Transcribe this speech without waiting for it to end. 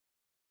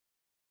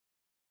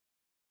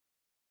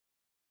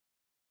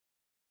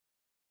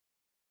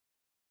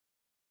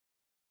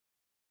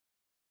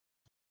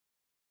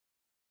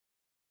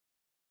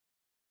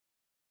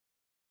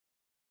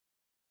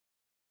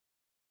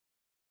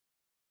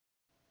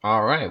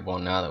All right, well,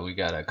 now that we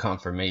got a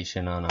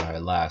confirmation on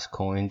our last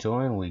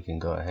CoinJoin, we can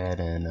go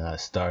ahead and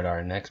start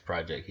our next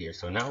project here.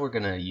 So now we're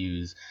going to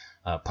use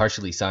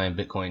partially signed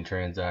Bitcoin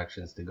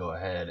transactions to go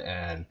ahead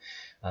and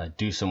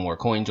do some more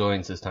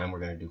CoinJoins. This time we're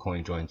going to do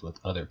CoinJoins with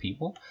other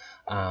people.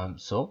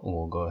 So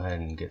we'll go ahead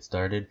and get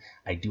started.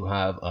 I do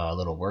have a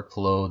little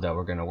workflow that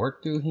we're going to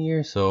work through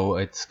here. So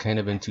it's kind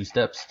of in two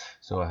steps.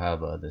 So I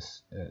have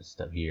this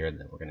step here, and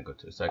then we're going to go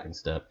to a second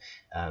step.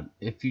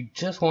 If you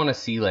just want to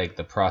see like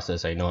the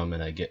process, I know I'm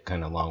going to get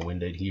kind of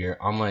long-winded here.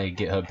 On my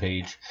GitHub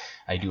page,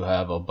 I do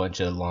have a bunch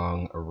of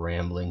long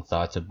rambling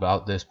thoughts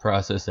about this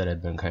process that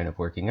I've been kind of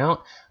working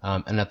out.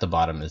 And at the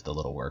bottom is the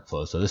little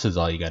workflow. So this is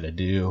all you got to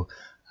do.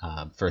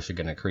 First, you're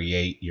going to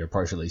create your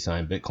partially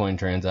signed Bitcoin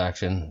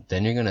transaction.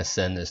 Then you're going to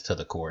send this to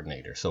the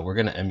coordinator. So we're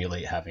going to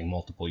emulate having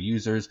multiple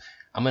users.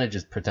 I'm going to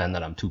just pretend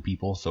that I'm two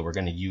people. So we're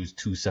going to use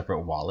two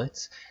separate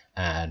wallets.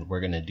 And we're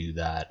going to do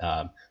that.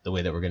 The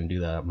way that we're going to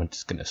do that, I'm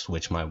just going to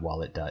switch my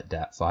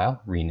wallet.dat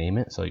file, rename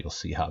it. So you'll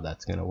see how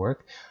that's going to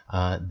work.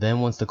 Then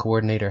once the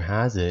coordinator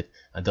has it,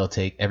 they'll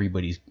take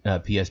everybody's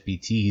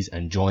PSBTs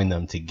and join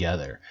them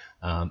together.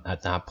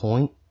 At that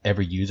point,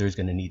 every user is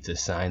going to need to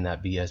sign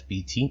that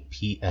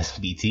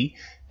PSBT.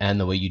 And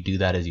the way you do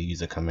that is you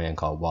use a command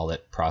called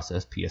wallet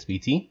process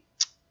PSBT.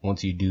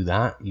 Once you do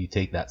that, you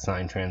take that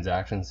signed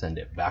transaction, send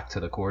it back to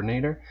the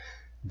coordinator.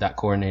 That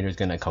coordinator is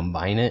going to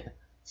combine it,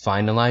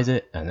 finalize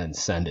it, and then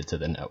send it to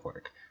the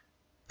network.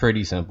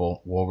 Pretty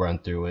simple. We'll run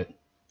through it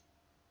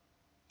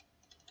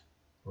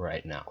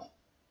right now.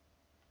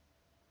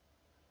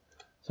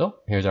 So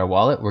here's our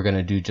wallet. We're going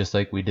to do just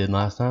like we did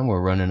last time.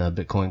 We're running a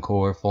Bitcoin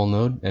Core full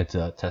node. It's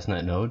a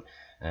testnet node,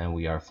 and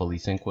we are fully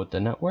synced with the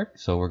network.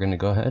 So we're going to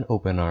go ahead,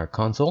 open our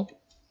console,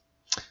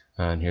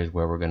 and here's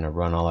where we're going to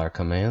run all our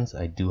commands.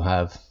 I do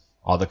have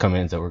all the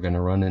commands that we're going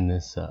to run in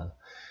this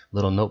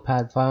little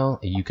notepad file.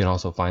 You can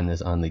also find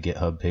this on the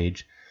GitHub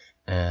page.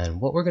 And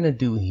what we're going to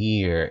do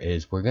here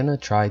is we're going to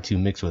try to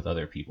mix with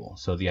other people.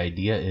 So the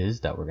idea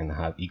is that we're going to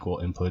have equal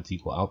inputs,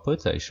 equal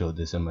outputs. I showed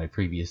this in my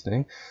previous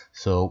thing.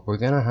 So we're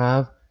going to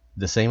have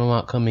the same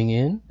amount coming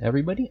in,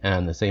 everybody,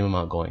 and the same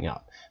amount going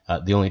out.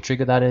 The only trick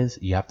of that is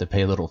you have to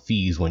pay little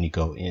fees when you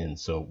go in.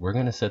 So we're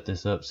going to set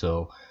this up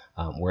so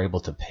we're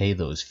able to pay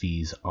those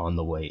fees on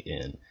the way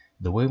in.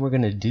 The way we're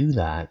going to do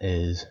that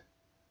is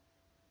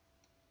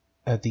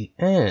at the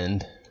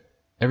end,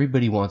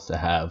 everybody wants to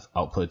have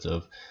outputs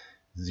of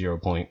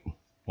 0.125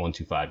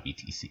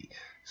 BTC.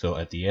 So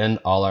at the end,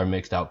 all our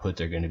mixed outputs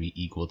are going to be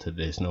equal to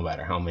this, no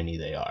matter how many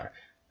they are.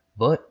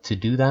 But to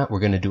do that, we're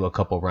going to do a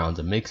couple rounds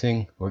of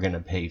mixing. We're going to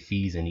pay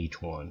fees in each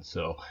one.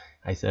 So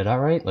I said, all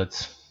right,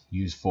 let's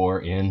use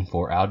 4 in,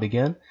 4 out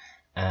again.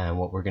 And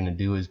what we're going to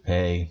do is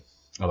pay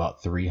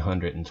about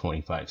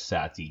 325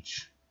 sats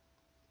each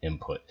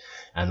input.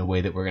 And the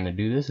way that we're going to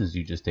do this is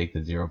you just take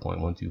the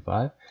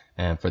 0.125.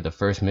 And for the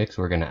first mix,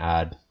 we're going to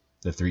add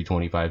the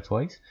 325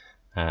 twice,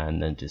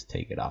 and then just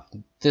take it off.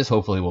 This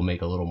hopefully will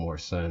make a little more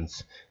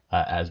sense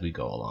as we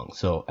go along.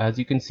 So as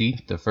you can see,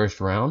 the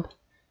first round,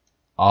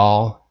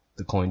 all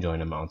the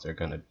CoinJoin amounts are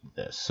going to be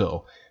this.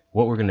 So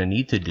what we're going to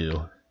need to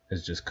do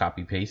is just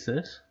copy paste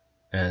this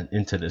and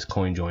into this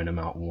CoinJoin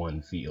amount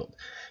 1 field.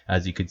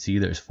 As you can see,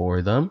 there's 4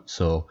 of them.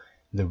 So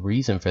the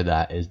reason for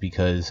that is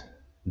because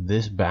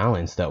this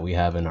balance that we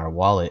have in our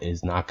wallet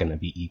is not going to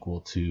be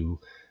equal to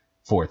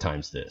 4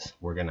 times this.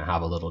 We're going to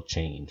have a little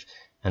change.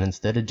 And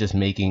instead of just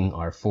making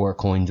our 4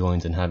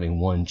 CoinJoins and having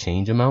 1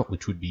 change amount,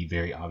 which would be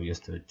very obvious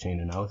to chain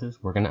analysis,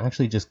 we're going to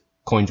actually just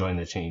CoinJoin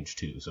the change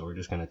too. So we're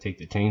just going to take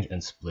the change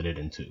and split it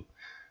in 2.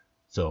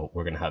 So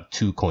we're going to have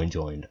 2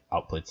 CoinJoined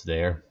outputs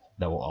there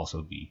that will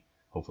also be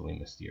hopefully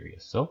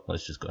mysterious. So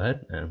let's just go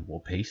ahead and we'll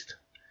paste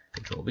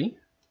Control V,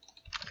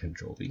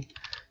 Control V,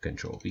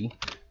 Control V,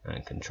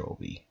 and Control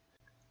V.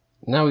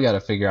 Now we got to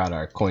figure out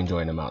our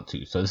CoinJoin amount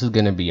too. So this is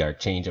going to be our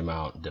change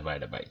amount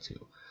divided by 2.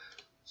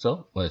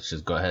 So let's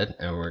just go ahead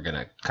and we're going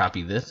to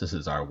copy this. This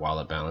is our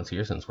wallet balance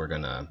here, since we're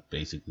going to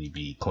basically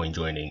be coin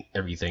joining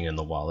everything in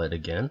the wallet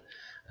again.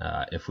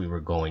 If we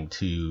were going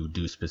to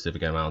do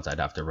specific amounts, I'd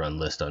have to run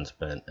list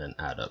unspent and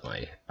add up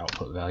my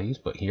output values.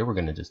 But here we're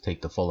going to just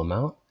take the full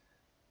amount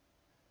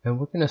and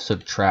we're going to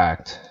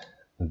subtract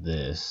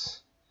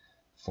this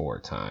 4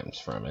 times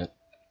from it.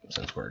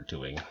 Since we're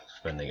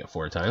spending it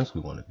 4 times, we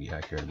want to be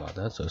accurate about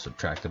that. So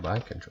subtracted by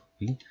Control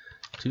V,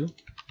 2,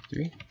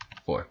 3,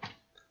 4.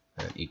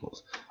 And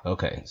equals.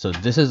 Okay, so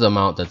this is the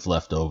amount that's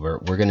left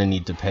over. We're going to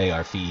need to pay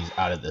our fees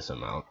out of this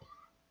amount.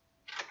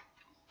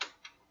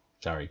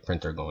 Sorry,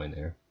 printer going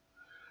there.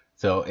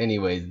 So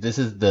anyways, this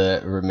is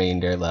the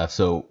remainder left.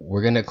 So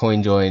we're going to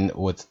CoinJoin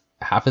with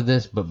half of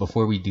this, but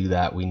before we do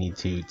that, we need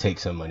to take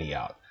some money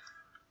out.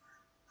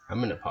 I'm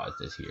going to pause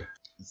this here.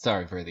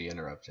 Sorry for the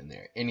interruption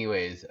there.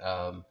 Anyways,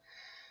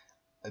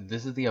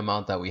 this is the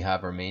amount that we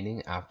have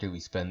remaining after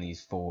we spend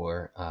these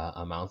 4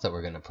 amounts that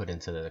we're going to put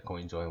into the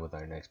CoinJoin with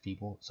our next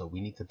people. So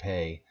we need to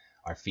pay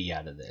our fee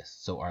out of this.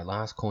 So our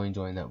last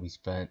CoinJoin that we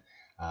spent,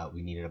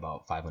 we needed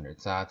about 500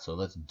 sats. So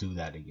let's do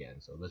that again.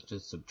 So let's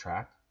just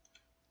subtract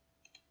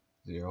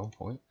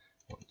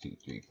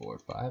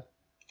 0.12345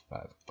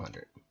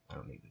 500.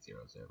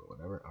 zeros there, but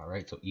whatever. All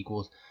right, so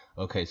equals.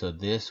 Okay, so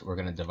this we're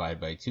gonna divide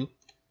by 2,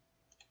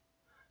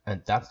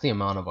 and that's the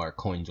amount of our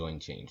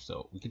CoinJoin change.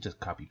 So we could just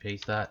copy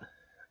paste that,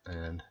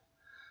 and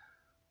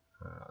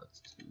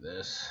let's do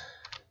this.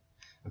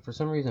 And for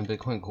some reason,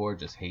 Bitcoin Core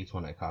just hates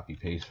when I copy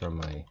paste from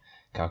my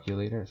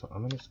calculator, so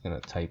I'm just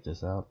gonna type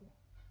this out,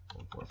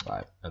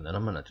 145, and then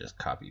I'm gonna just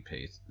copy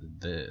paste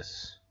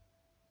this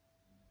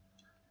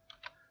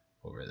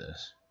over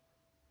this.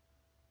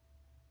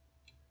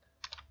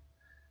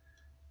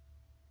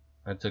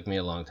 It took me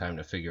a long time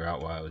to figure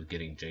out why I was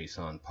getting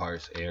JSON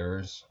parse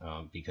errors,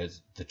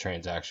 because the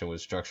transaction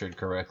was structured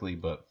correctly,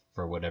 but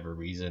for whatever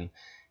reason,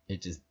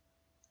 it just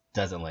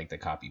doesn't like the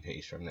copy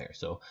paste from there.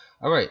 So,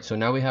 all right, so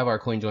now we have our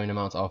CoinJoin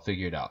amounts all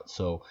figured out.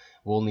 So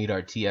we'll need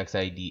our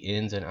TXID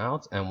ins and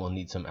outs, and we'll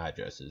need some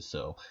addresses.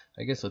 So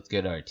I guess let's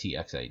get our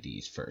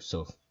TXIDs first.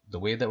 So the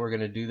way that we're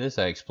going to do this,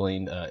 I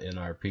explained in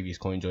our previous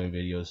CoinJoin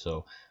videos,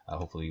 so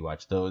hopefully you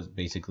watch those.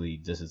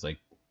 Basically, this is like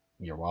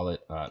your wallet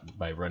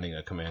by running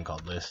a command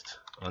called list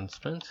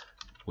unspent,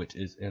 which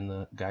is in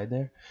the guide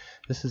there.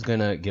 This is going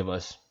to give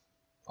us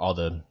all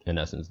the, in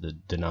essence, the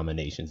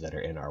denominations that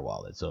are in our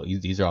wallet. So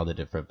these are all the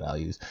different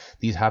values.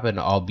 These happen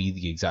to all be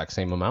the exact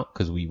same amount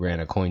because we ran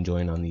a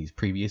CoinJoin on these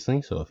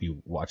previously. So if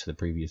you watch the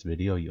previous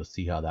video, you'll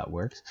see how that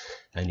works.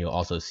 And you'll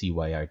also see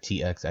why our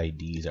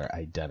TXIDs are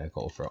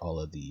identical for all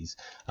of these.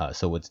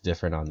 So what's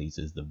different on these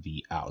is the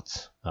V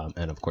outs.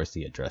 And of course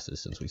the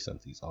addresses, since we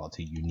sent these all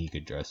to unique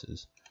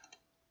addresses.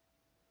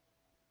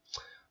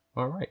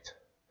 All right.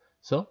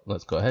 So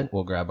let's go ahead.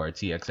 We'll grab our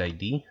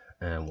TXID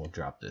and we'll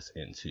drop this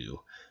into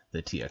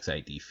the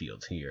TXID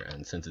fields here.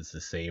 And since it's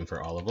the same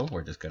for all of them,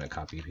 we're just going to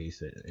copy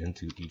paste it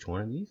into each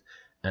one of these.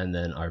 And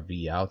then our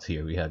V outs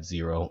here, we have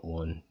 0,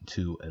 1,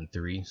 2, and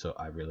 3. So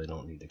I really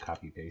don't need to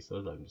copy paste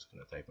those. I'm just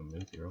going to type them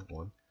in 0,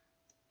 1,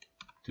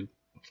 2.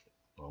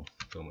 Well,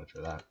 so much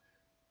for that.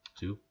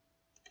 2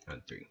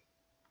 and 3.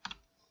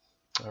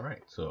 All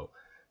right. So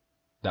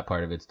that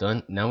part of it's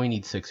done. Now we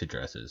need 6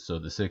 addresses. So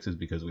the 6 is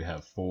because we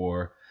have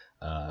 4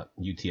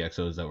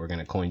 UTXOs that we're going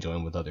to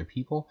CoinJoin with other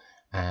people,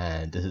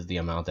 and this is the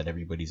amount that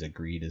everybody's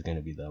agreed is going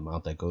to be the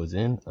amount that goes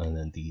in, and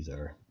then these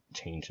are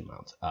change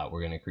amounts.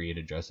 We're going to create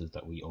addresses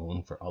that we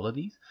own for all of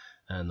these,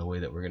 and the way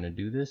that we're going to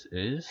do this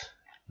is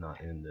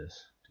not in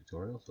this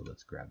tutorial, so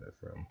let's grab it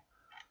from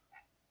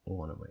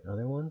one of my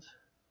other ones,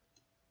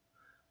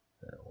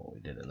 what we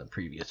did in the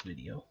previous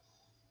video.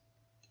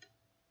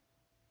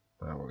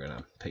 We're going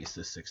to paste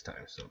this 6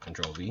 times, so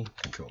Control V,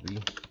 Control V.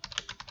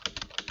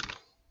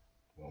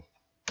 Well,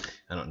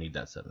 I don't need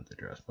that 7th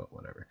address, but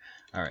whatever.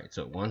 All right,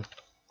 so 1,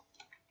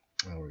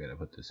 and we're going to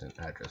put this in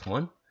address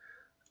 1,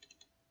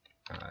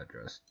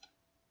 address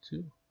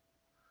 2,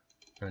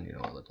 and you know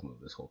what, let's move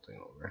this whole thing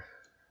over.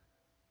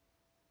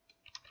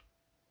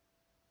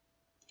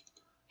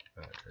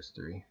 Address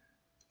 3,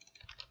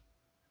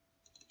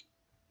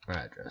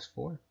 address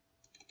 4,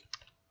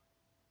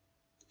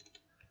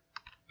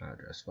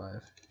 address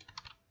 5,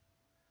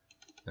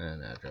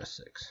 and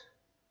address 6.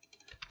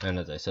 And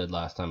as I said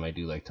last time, I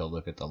do like to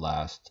look at the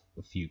last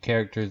few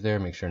characters there,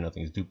 make sure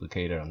nothing's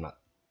duplicated. I'm not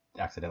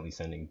accidentally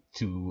sending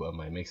 2 of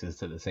my mixes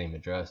to the same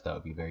address. That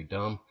would be very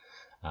dumb.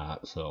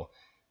 So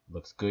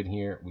looks good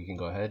here. We can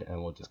go ahead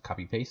and we'll just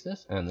copy paste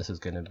this, and this is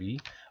going to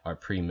be our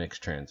pre-mix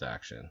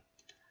transaction.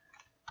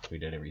 We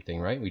did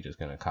everything right. We're just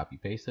going to copy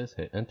paste this,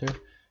 hit enter,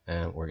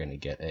 and we're going to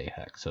get a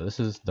hex. So this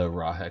is the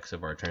raw hex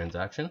of our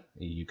transaction.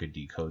 You could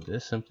decode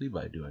this simply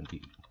by doing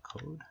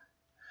decode.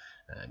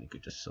 And you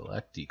could just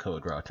select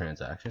decode raw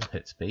transaction,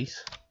 hit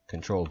space,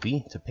 Control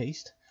V to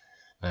paste.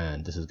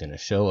 And this is going to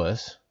show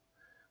us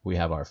we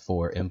have our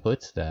 4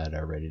 inputs that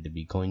are ready to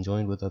be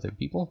CoinJoined with other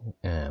people.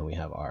 And we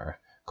have our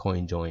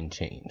CoinJoin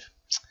change.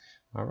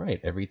 All right,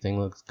 everything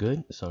looks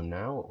good. So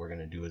now what we're going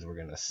to do is we're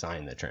going to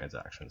sign the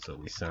transaction. So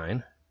we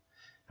sign,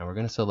 and we're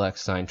going to select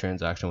sign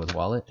transaction with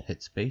wallet,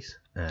 hit space,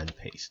 and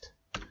paste.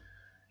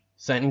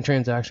 Signing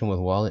transaction with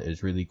wallet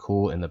is really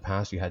cool. In the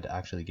past, you had to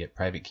actually get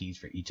private keys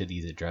for each of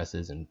these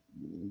addresses, and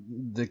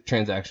the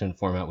transaction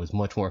format was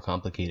much more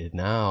complicated.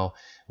 Now,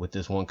 with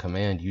this one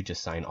command, you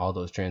just sign all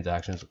those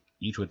transactions,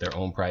 each with their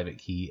own private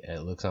key.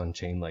 It looks on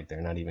chain like they're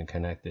not even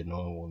connected. No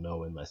one will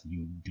know unless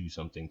you do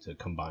something to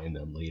combine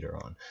them later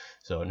on.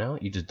 So now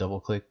you just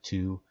double click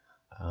to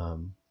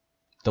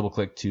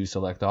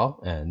select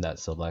all, and that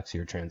selects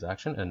your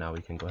transaction. And now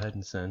we can go ahead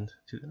and send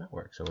to the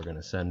network. So we're going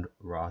to send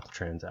raw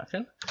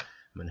transaction.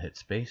 I'm going to hit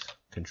space,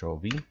 Control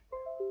V,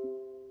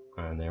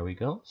 and there we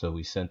go. So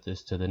we sent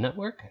this to the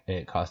network.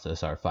 It cost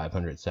us our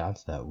 500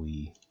 sats that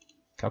we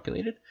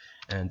calculated,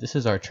 and this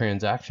is our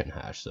transaction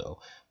hash. So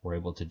we're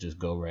able to just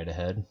go right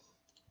ahead,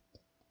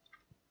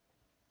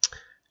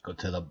 go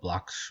to the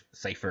blocks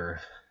cipher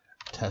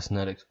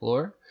testnet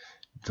explorer,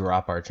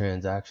 drop our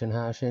transaction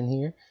hash in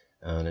here,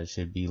 and it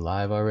should be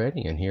live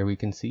already. And here we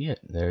can see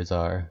it. There's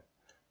our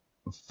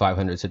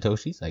 500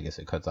 satoshis. I guess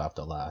it cuts off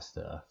the last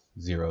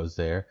zeros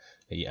there.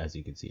 As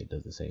you can see, it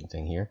does the same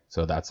thing here.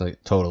 So that's the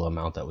total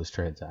amount that was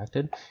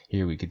transacted.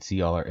 Here we could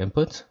see all our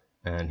inputs,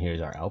 and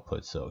here's our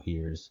outputs. So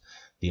here's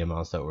the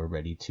amounts that were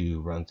ready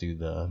to run through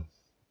the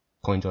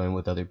CoinJoin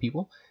with other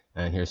people.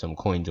 And here's some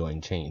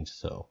CoinJoin change.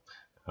 So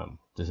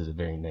this is a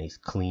very nice,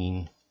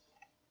 clean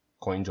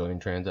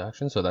CoinJoin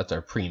transaction. So that's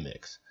our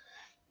premix.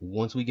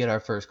 Once we get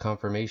our first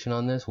confirmation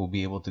on this, we'll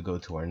be able to go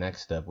to our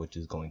next step, which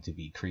is going to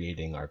be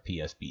creating our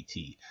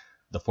PSBT.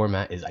 The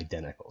format is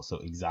identical. So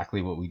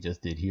exactly what we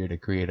just did here to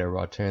create our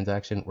raw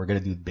transaction, we're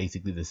going to do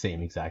basically the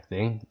same exact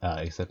thing,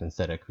 except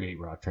instead of create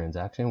raw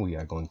transaction, we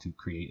are going to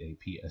create a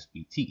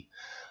PSBT.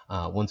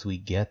 Once we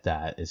get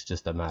that, it's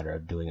just a matter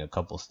of doing a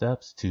couple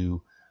steps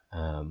to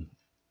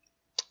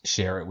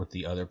share it with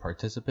the other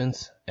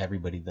participants.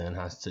 Everybody then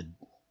has to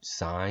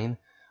sign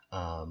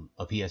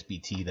a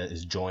PSBT that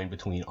is joined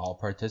between all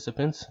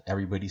participants.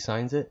 Everybody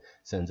signs it,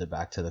 sends it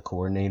back to the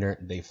coordinator,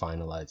 they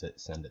finalize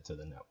it, send it to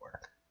the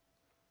network.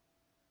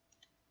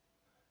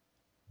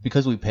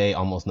 Because we pay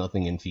almost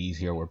nothing in fees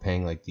here, we're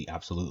paying like the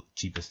absolute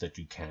cheapest that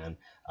you can.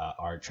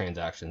 Our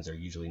transactions are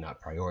usually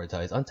not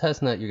prioritized. On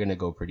testnet, you're going to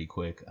go pretty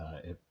quick.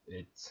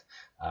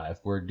 If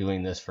we're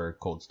doing this for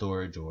cold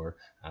storage or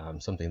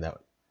something that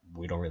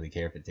we don't really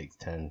care if it takes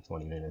 10,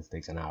 20 minutes,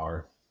 takes an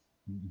hour,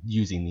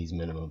 using these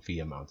minimum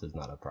fee amounts is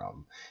not a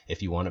problem.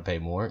 If you want to pay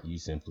more, you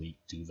simply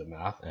do the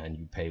math and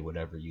you pay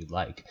whatever you'd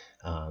like.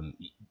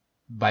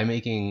 By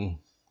making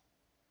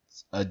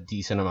a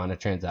decent amount of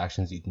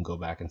transactions, you can go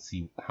back and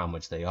see how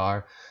much they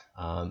are.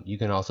 You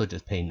can also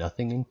just pay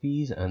nothing in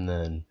fees, and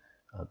then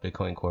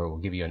Bitcoin Core will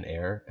give you an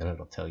error and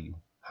it'll tell you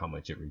how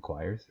much it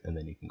requires, and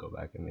then you can go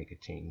back and make a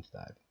change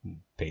that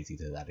pays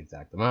either that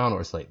exact amount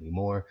or slightly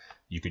more.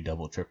 You could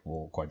double,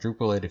 triple,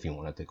 quadruple it if you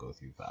wanted to go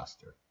through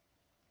faster.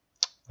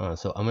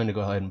 So I'm going to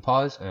go ahead and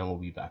pause, and we'll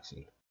be back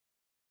soon.